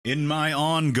In my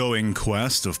ongoing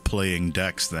quest of playing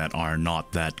decks that are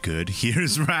not that good,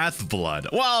 here's Wrath Blood.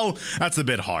 Well, that's a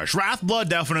bit harsh. Wrath Blood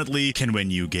definitely can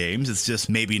win you games. It's just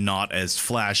maybe not as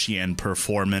flashy and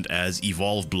performant as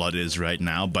Evolve Blood is right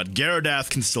now, but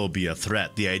Gyaradeath can still be a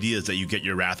threat. The idea is that you get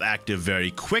your Wrath active very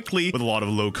quickly with a lot of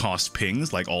low-cost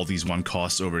pings, like all these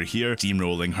one-costs over here.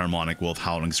 Steamrolling, Harmonic Wolf,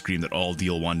 Howling Scream that all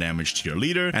deal 1 damage to your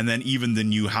leader. And then even the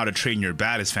new How to Train Your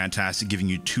Bat is fantastic, giving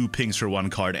you 2 pings for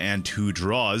 1 card and 2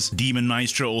 draws. Demon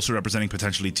Maestro also representing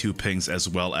potentially 2 pings, as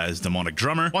well as Demonic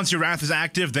Drummer. Once your Wrath is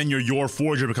active, then your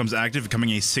Forger becomes active, becoming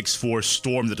a 6/4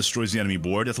 Storm that destroys the enemy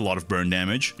board. That's a lot of burn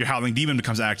damage. Your Howling Demon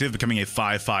becomes active, becoming a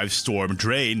 5/5 Storm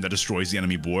Drain that destroys the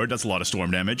enemy board. That's a lot of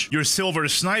storm damage. Your Silver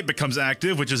Snipe becomes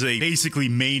active, which is a basically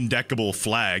main deckable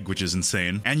flag, which is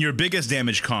insane. And your biggest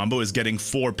damage combo is getting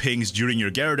 4 pings during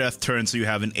your Gyaradeath turn, so you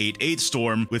have an 8/8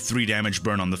 Storm with 3 damage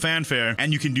burn on the Fanfare.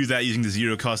 And you can do that using the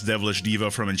 0-cost Devilish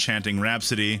Diva from Enchanting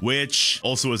Rhapsody, which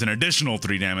also is an additional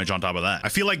 3 damage on top of that. I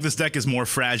feel like this deck is more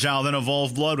fragile than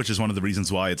Evolve Blood, which is one of the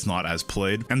reasons why it's not as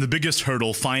played. And the biggest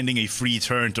hurdle, finding a free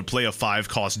turn to play a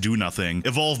 5-cost do nothing.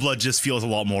 Evolve Blood just feels a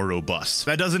lot more robust.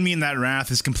 That doesn't mean that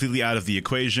Wrath is completely out of the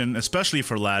equation, especially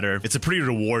for ladder. It's a pretty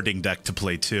rewarding deck to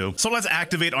play too. So let's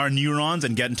activate our neurons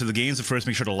and get into the games. But first,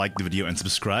 make sure to like the video and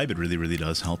subscribe. It really, really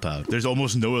does help out. There's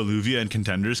almost no Alluvia in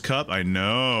Contenders Cup. I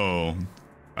know.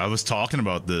 I was talking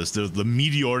about this. The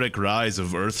meteoric rise of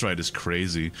Earthright is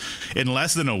crazy. In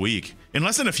less than a week, in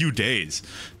less than a few days,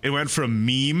 it went from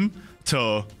meme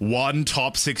to 1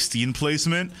 top 16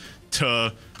 placement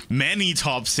to many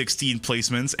top 16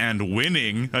 placements and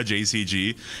winning a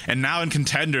JCG. And now in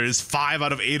Contenders, 5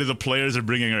 out of 8 of the players are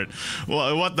bringing it.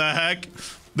 Well, what the heck?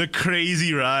 The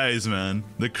crazy rise, man.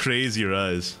 The crazy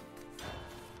rise.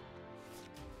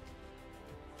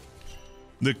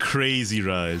 The crazy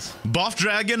rise. Buff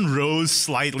Dragon rose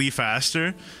slightly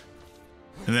faster.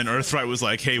 And then Earthright was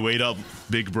like, hey, wait up,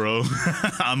 big bro.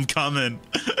 I'm coming.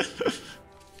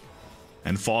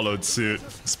 And followed suit.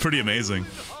 It's pretty amazing.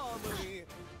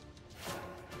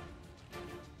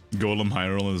 Golem High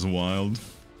Roll is wild.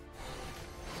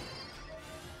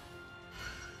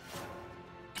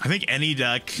 I think any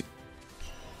deck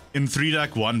in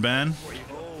 3-deck 1-ban,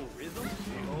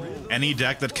 any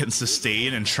deck that can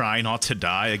sustain and try not to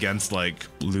die against like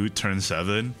loot turn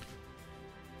 7.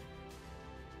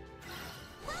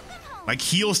 Like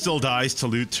heal still dies to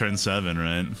loot turn 7,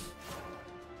 right?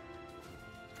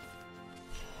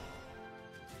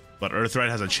 But Earthright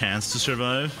has a chance to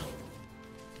survive.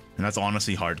 And that's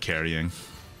honestly hard carrying.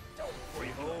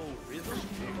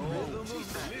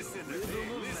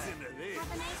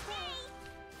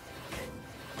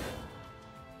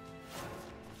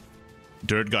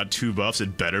 Dirt got 2 buffs,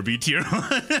 it better be tier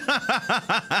 1.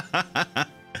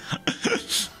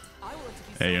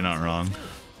 Hey, you're not wrong.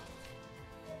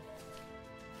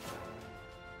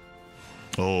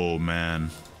 Oh, man.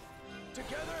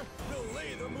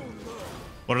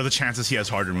 What are the chances he has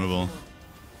hard removal?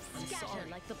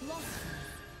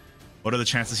 What are the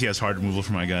chances he has hard removal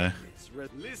for my guy?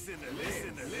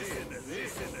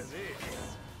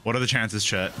 What are the chances,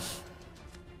 chat?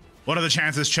 What are the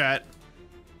chances, chat?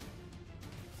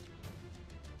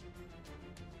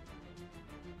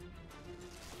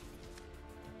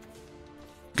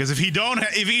 Because if he don't,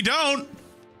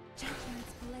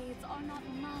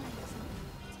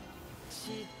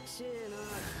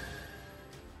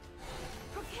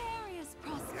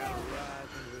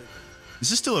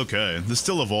 this is still okay. This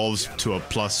still evolves to a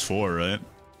 +4, right?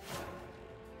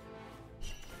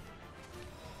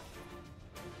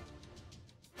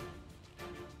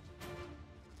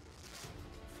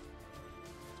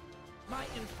 My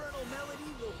infernal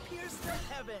melody will pierce the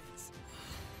heavens.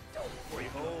 The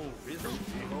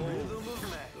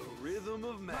rhythm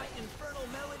of magic. My infernal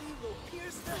melody will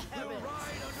pierce the heavens. We'll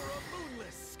ride under a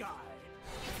moonless sky.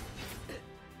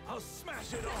 I'll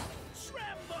smash it all.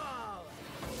 Tremble.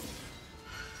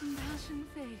 Compassion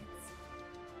fades.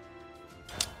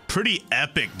 Pretty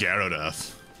epic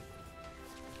Gyaradeath.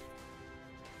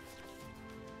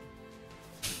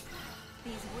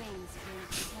 These wings bring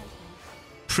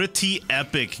contentment. Pretty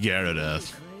epic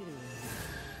Gyaradeath.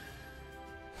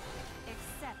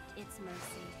 Accept its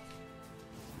mercy.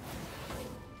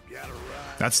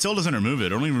 That still doesn't remove it.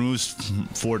 It only removes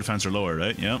 4 defense or lower,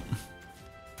 right? Yep.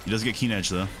 He does get Keen Edge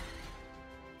though.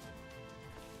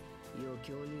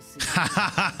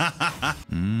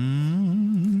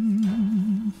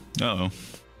 Uh-oh.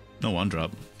 No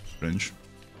 1-drop. Cringe.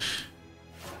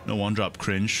 No 1-drop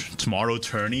cringe. Tomorrow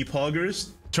tourney,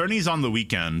 poggers? Tourney's on the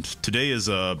weekend. Today is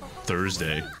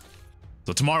Thursday.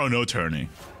 So tomorrow no tourney.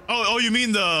 Oh, you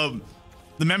mean the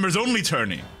The members only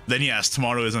tourney. Then yes,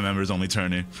 tomorrow is a members only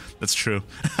tourney. That's true.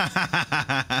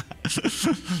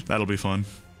 That'll be fun.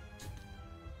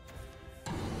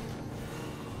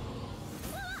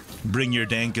 Bring your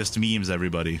dankest memes,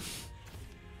 everybody.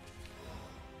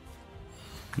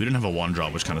 We didn't have a one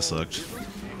drop, which kind of sucked.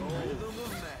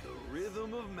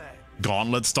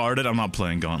 Gauntlet started. I'm not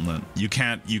playing Gauntlet. You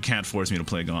can't force me to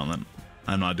play Gauntlet.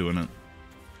 I'm not doing it.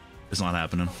 It's not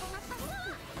happening.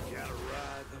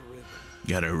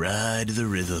 Gotta ride the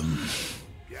rhythm.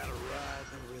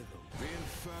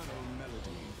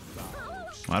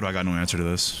 Why do I got no answer to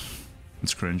this?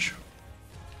 It's cringe.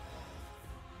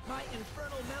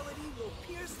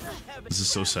 This is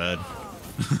so sad.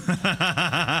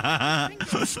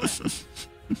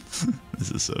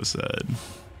 This is so sad.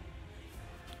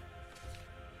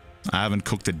 I haven't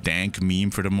cooked a dank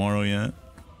meme for tomorrow yet.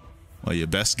 Well, you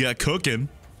best get cooking.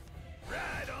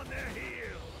 Ride on their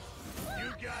heels.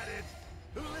 You got it.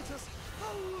 Let us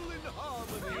howl in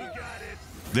harmony. You got it.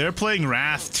 They're playing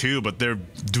Wrath too, but they're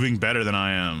doing better than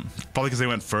I am. Probably because they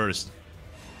went first.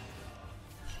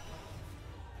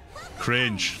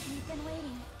 Cringe.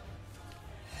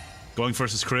 Going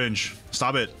first is cringe.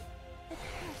 Stop it.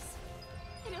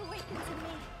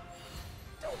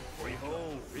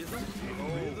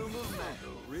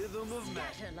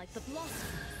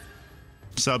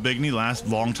 What's up, Igni?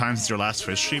 Long time since your last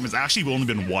Twitch stream. It's actually only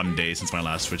been 1 day since my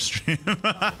last Twitch stream.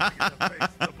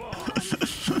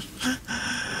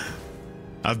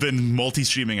 I've been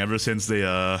multi-streaming ever since they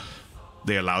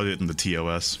allowed it in the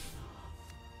TOS.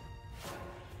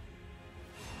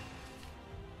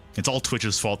 It's all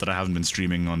Twitch's fault that I haven't been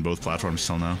streaming on both platforms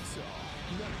till now.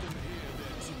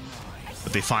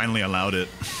 But they finally allowed it,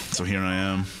 so here I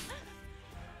am.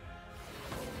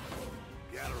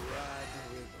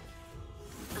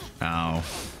 Ow.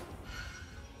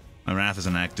 My Wrath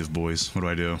isn't active, boys. What do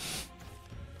I do?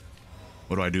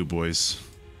 What do I do, boys?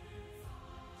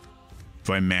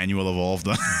 Do I manual evolve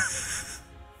them?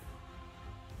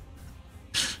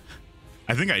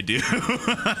 I think I do.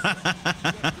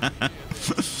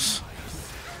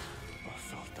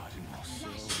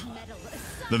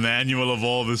 The manual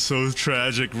evolve is so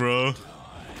tragic, bro.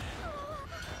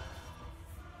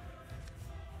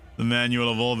 The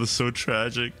manual evolve is so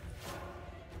tragic.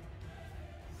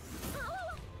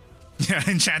 Yeah,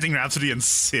 Enchanting Rhapsody and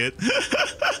sit.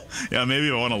 Yeah,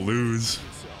 maybe I want to lose.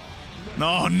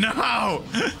 No, no!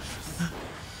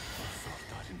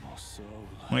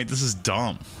 Wait, this is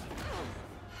dumb.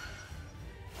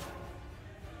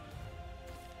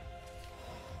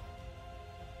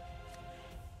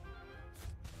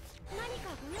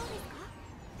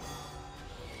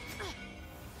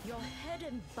 Your head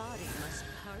and body must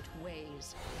part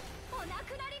ways.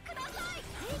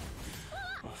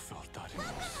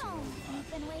 We've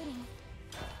been waiting.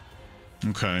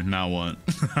 Okay, now what?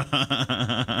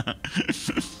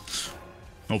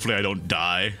 Hopefully I don't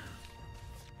die.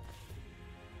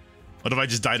 What if I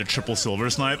just died a triple silver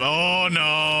snipe? Oh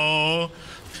no!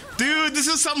 Dude, this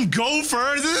is some go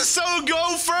first! This is so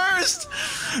go first!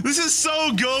 This is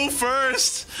so go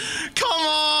first! Come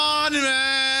on,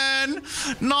 man!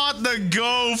 Not the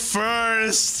go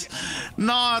first!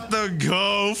 Not the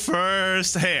go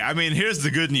first! Hey, I mean, here's the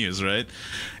good news, right?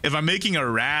 If I'm making a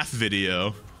Wrath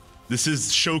video, this is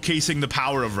showcasing the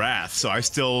power of Wrath, so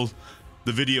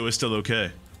the video is still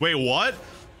okay. Wait, what?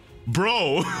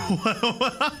 Bro!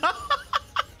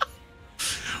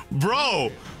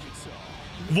 Bro!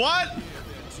 What?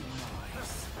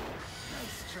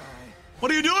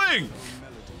 What are you doing?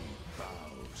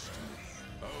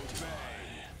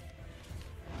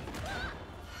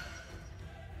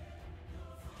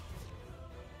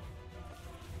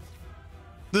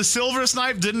 The silver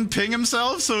snipe didn't ping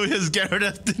himself, so his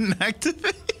Gyarados didn't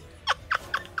activate.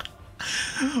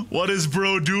 What is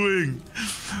bro doing?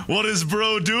 What is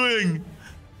bro doing?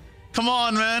 Come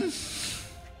on, man.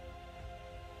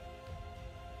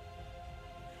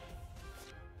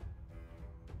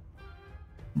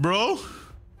 Bro?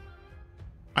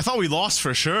 I thought we lost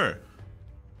for sure.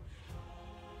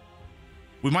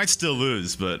 We might still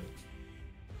lose, but...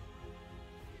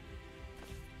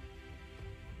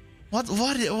 What?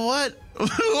 What? What?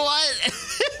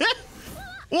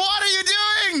 What are you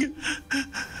doing?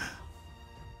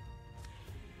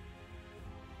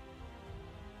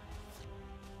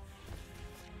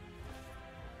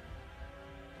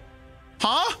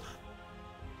 Huh?